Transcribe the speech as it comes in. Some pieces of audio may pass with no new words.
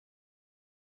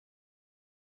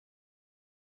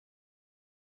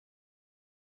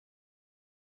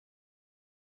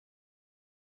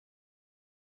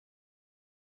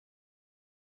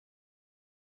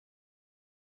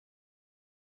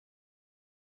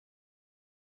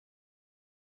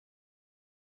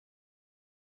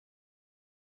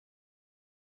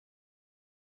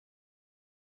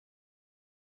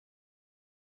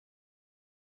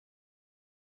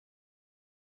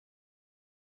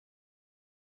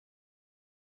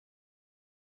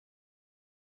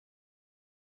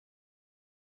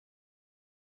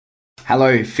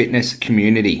Hello, fitness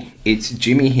community. It's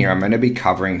Jimmy here. I'm going to be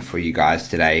covering for you guys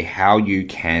today how you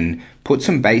can put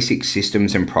some basic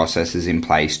systems and processes in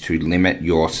place to limit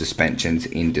your suspensions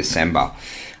in December.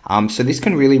 So this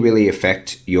can really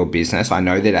affect your business. I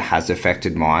know that it has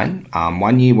affected mine.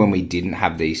 One year when we didn't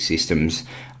have these systems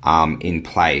in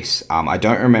place, I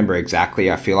don't remember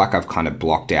exactly. I feel like I've kind of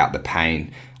blocked out the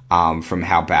pain from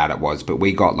how bad it was, but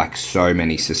we got like so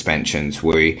many suspensions.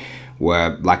 We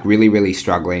were like really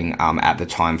struggling at the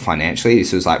time financially.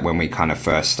 This was like when we kind of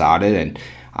first started, and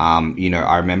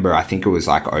I remember I think it was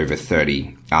like over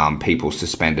 30 people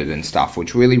suspended and stuff,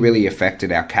 which really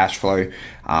affected our cash flow.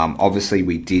 Obviously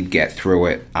we did get through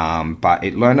it, but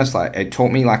it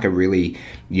taught me like a really,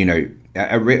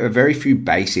 a very few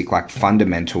basic like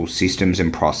fundamental systems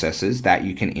and processes that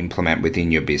you can implement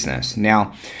within your business.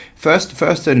 Now,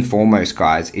 first and foremost,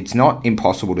 guys, it's not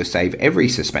impossible to save every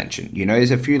suspension.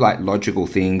 There's a few like logical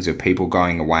things of people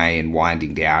going away and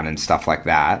winding down and stuff like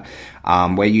that,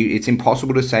 it's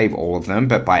impossible to save all of them,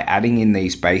 but by adding in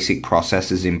these basic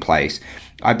processes in place,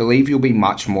 I believe you'll be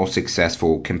much more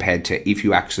successful compared to if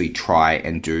you actually try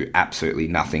and do absolutely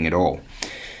nothing at all.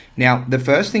 Now, the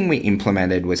first thing we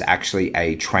implemented was actually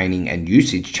a training and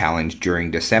usage challenge during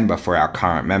December for our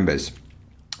current members.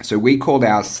 So we called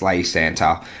our Slay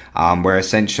Santa, where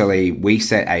essentially we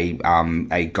set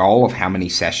a goal of how many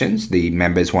sessions the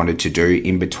members wanted to do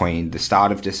in between the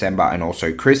start of December and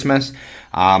also Christmas.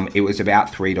 It was about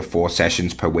 3 to 4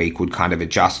 sessions per week. We'd kind of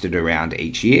adjust it around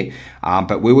each year.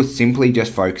 But we were simply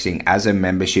just focusing as a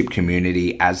membership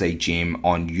community, as a gym,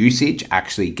 on usage,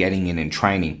 actually getting in and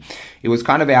training. It was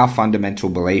kind of our fundamental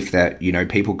belief that,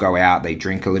 people go out, they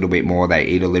drink a little bit more, they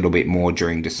eat a little bit more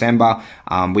during December.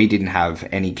 We didn't have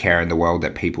any care in the world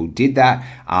that people did that,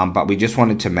 but we just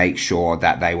wanted to make sure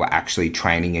that they were actually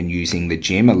training and using the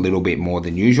gym a little bit more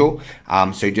than usual.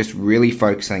 So just really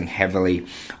focusing heavily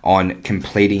on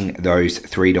completing those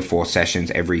 3 to 4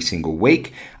 sessions every single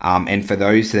week. And for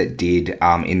those that did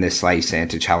in the Slay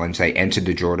Santa challenge, they entered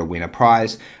the draw to win a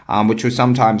prize, which was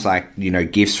sometimes like,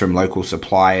 gifts from local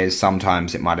suppliers.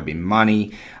 Sometimes it might have been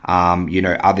money,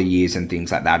 other years and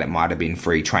things like that, it might have been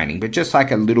free training, but just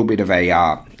like a little bit of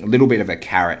a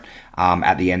carrot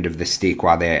at the end of the stick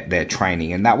while they're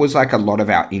training. And that was like a lot of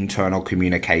our internal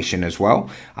communication as well,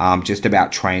 just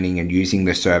about training and using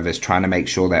the service, trying to make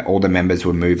sure that all the members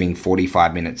were moving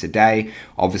 45 minutes a day,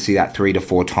 obviously that 3 to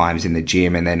 4 times in the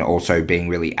gym, and then also being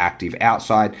really active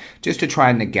outside, just to try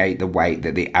and negate the weight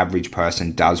that the average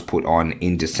person does put on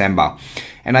in December.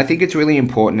 And I think it's really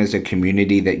important as a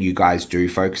community that you guys do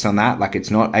focus on that. Like,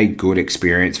 it's not a good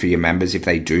experience for your members if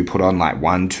they do put on like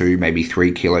 1, 2, maybe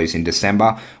 3 kilos in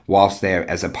December whilst they're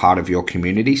as a part of your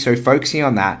community. So focusing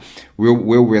on that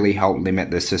will really help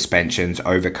limit the suspensions,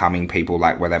 overcoming people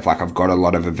like where they've like, I've got a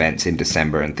lot of events in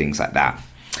December and things like that.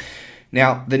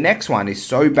 Now, the next one is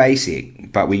so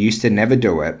basic, but we used to never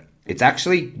do it. It's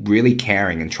actually really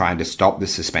caring and trying to stop the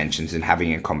suspensions and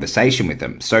having a conversation with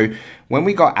them. So when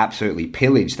we got absolutely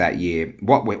pillaged that year,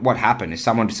 what happened is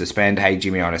someone to suspend, hey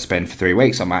Jimmy, I want to spend for 3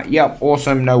 weeks. I'm like, yep,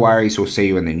 awesome, no worries, we'll see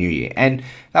you in the new year. And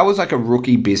that was like a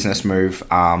rookie business move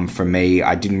for me.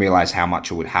 I didn't realize how much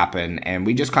it would happen, and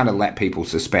we just kind of let people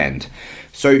suspend.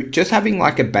 So just having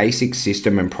like a basic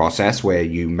system and process where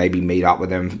you maybe meet up with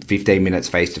them 15 minutes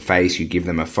face to face, you give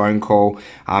them a phone call,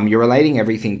 you're relating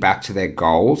everything back to their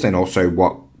goals and also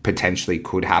what potentially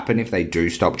could happen if they do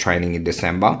stop training in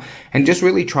December, and just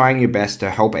really trying your best to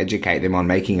help educate them on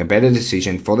making a better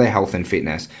decision for their health and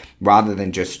fitness rather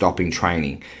than just stopping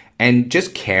training. And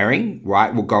just caring,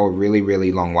 right, will go a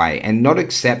really long way, and not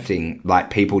accepting like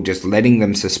people just letting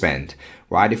them suspend,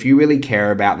 right? If you really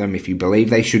care about them, if you believe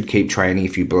they should keep training,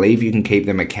 if you believe you can keep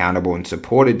them accountable and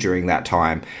supported during that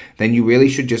time, then you really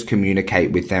should just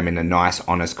communicate with them in a nice,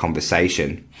 honest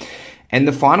conversation. And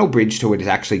the final bridge to it is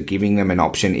actually giving them an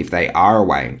option if they are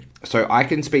away. So I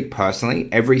can speak personally,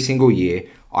 every single year,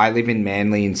 I live in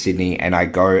Manly in Sydney, and I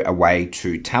go away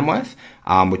to Tamworth,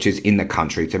 which is in the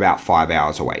country. It's about 5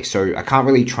 hours away. So I can't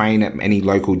really train at any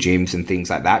local gyms and things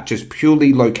like that, just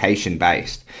purely location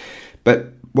based.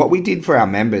 But what we did for our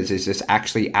members is just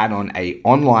actually add on a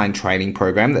online training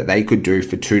program that they could do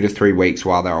for 2 to 3 weeks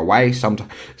while they're away.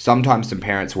 Sometimes some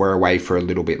parents were away for a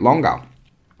little bit longer.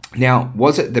 Now,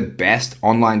 was it the best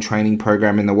online training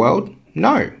program in the world?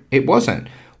 No, it wasn't.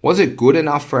 Was it good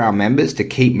enough for our members to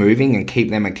keep moving and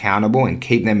keep them accountable and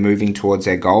keep them moving towards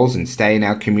their goals and stay in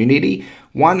our community?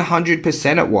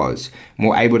 100% it was. And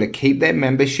we're able to keep their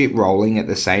membership rolling at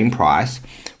the same price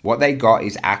what they got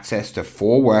is access to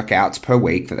 4 workouts per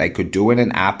week that they could do in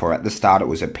an app, or at the start it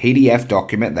was a PDF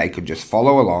document they could just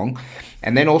follow along.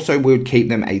 And then also we would keep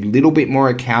them a little bit more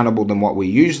accountable than what we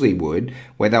usually would,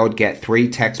 where they would get 3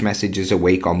 text messages a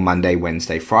week on Monday,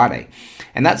 Wednesday, Friday.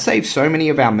 And that saved so many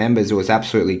of our members. It was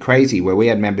absolutely crazy, where we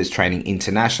had members training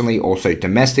internationally, also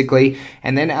domestically.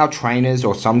 And then our trainers,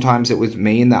 or sometimes it was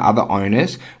me and the other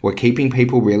owners, were keeping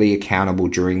people really accountable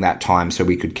during that time so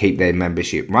we could keep their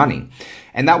membership running.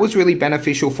 And that was really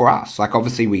beneficial for us. Like,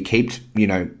 obviously we kept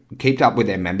up with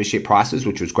their membership prices,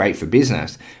 which was great for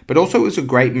business, but also it was a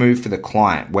great move for the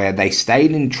client, where they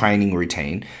stayed in training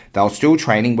routine. They were still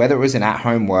training, whether it was an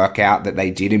at-home workout that they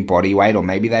did in bodyweight, or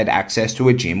maybe they had access to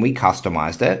a gym, we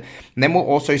customized it. And then we're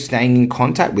also staying in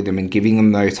contact with them and giving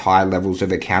them those high levels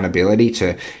of accountability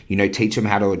to, teach them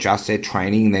how to adjust their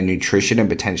training, their nutrition, and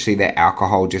potentially their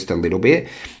alcohol just a little bit,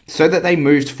 so that they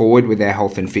moved forward with their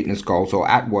health and fitness goals, or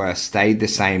at worst stayed the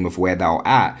same of where they were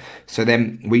at. So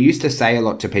then we used to say a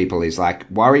lot to people is like,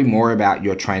 worry more about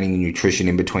your training and nutrition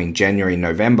in between January and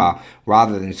November,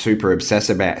 rather than super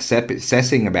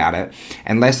obsessing about it,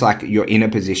 unless like you're in a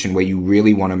position where you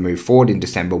really want to move forward in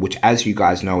December, which, as you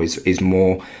guys know, is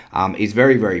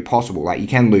very, very possible. Like, you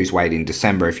can lose weight in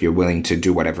December if you're willing to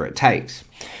do whatever it takes.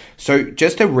 So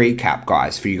just to recap,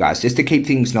 guys, for you guys, just to keep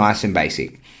things nice and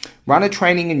basic. Run a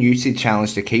training and usage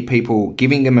challenge to keep people,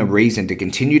 giving them a reason to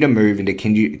continue to move and to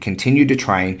continue to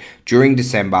train during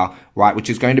December, right?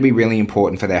 Which is going to be really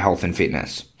important for their health and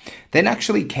fitness. Then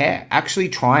actually care. Actually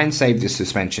try and save the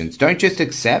suspensions. Don't just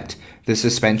accept the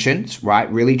suspensions,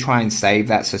 right? Really try and save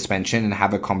that suspension and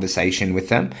have a conversation with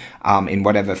them in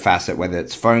whatever facet, whether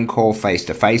it's phone call,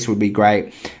 face-to-face would be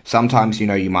great. Sometimes,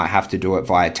 you might have to do it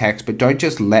via text, but don't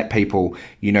just let people,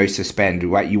 suspend,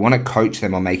 right? You want to coach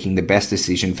them on making the best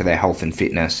decision for their health and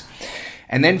fitness.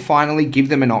 And then finally, give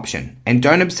them an option. And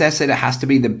don't obsess that it has to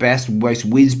be the best, most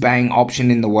whiz-bang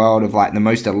option in the world of like the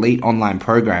most elite online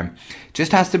program.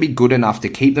 Just has to be good enough to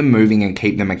keep them moving and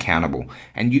keep them accountable.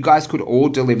 And you guys could all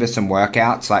deliver some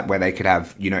workouts, like where they could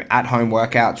have, at-home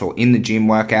workouts or in the gym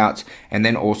workouts, and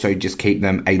then also just keep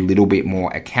them a little bit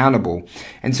more accountable.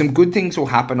 And some good things will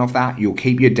happen off that. You'll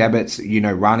keep your debits,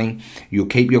 running. You'll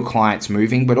keep your clients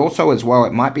moving, but also as well,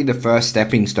 it might be the first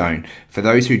stepping stone for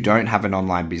those who don't have an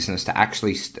online business to actually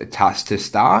to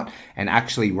start and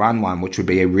actually run one, which would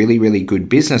be a really, really good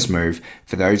business move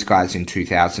for those guys in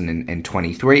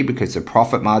 2023, because the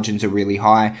profit margins are really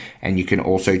high, and you can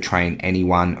also train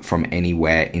anyone from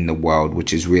anywhere in the world,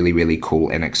 which is really, really cool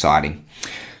and exciting.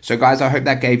 So guys, I hope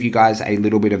that gave you guys a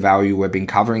little bit of value. We've been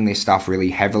covering this stuff really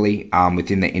heavily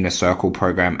within the Inner Circle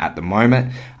program at the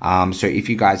moment. So if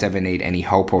you guys ever need any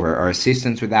help or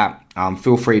assistance with that,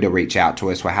 feel free to reach out to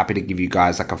us. We're happy to give you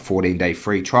guys like a 14-day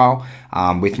free trial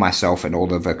with myself and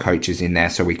all of the coaches in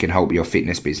there, so we can help your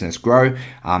fitness business grow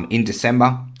in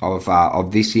December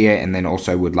of this year, and then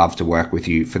also would love to work with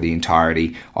you for the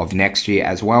entirety of next year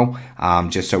as well,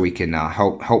 just so we can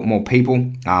help more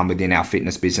people within our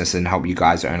fitness business and help you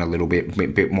guys earn a little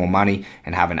bit more money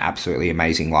and have an absolutely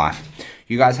amazing life.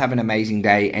 You guys have an amazing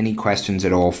day. Any questions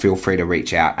at all, feel free to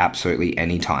reach out absolutely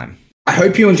anytime. I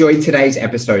hope you enjoyed today's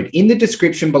episode. In the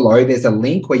description below, there's a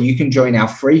link where you can join our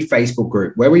free Facebook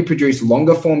group, where we produce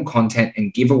longer form content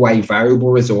and give away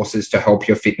valuable resources to help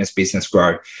your fitness business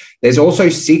grow. There's also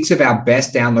 6 of our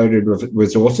best downloaded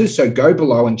resources, so go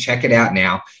below and check it out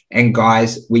now. And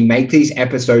guys, we make these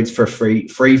episodes for free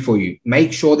for you.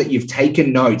 Make sure that you've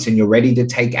taken notes and you're ready to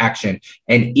take action.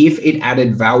 And if it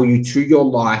added value to your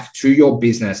life, to your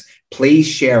business, please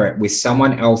share it with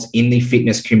someone else in the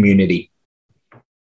fitness community.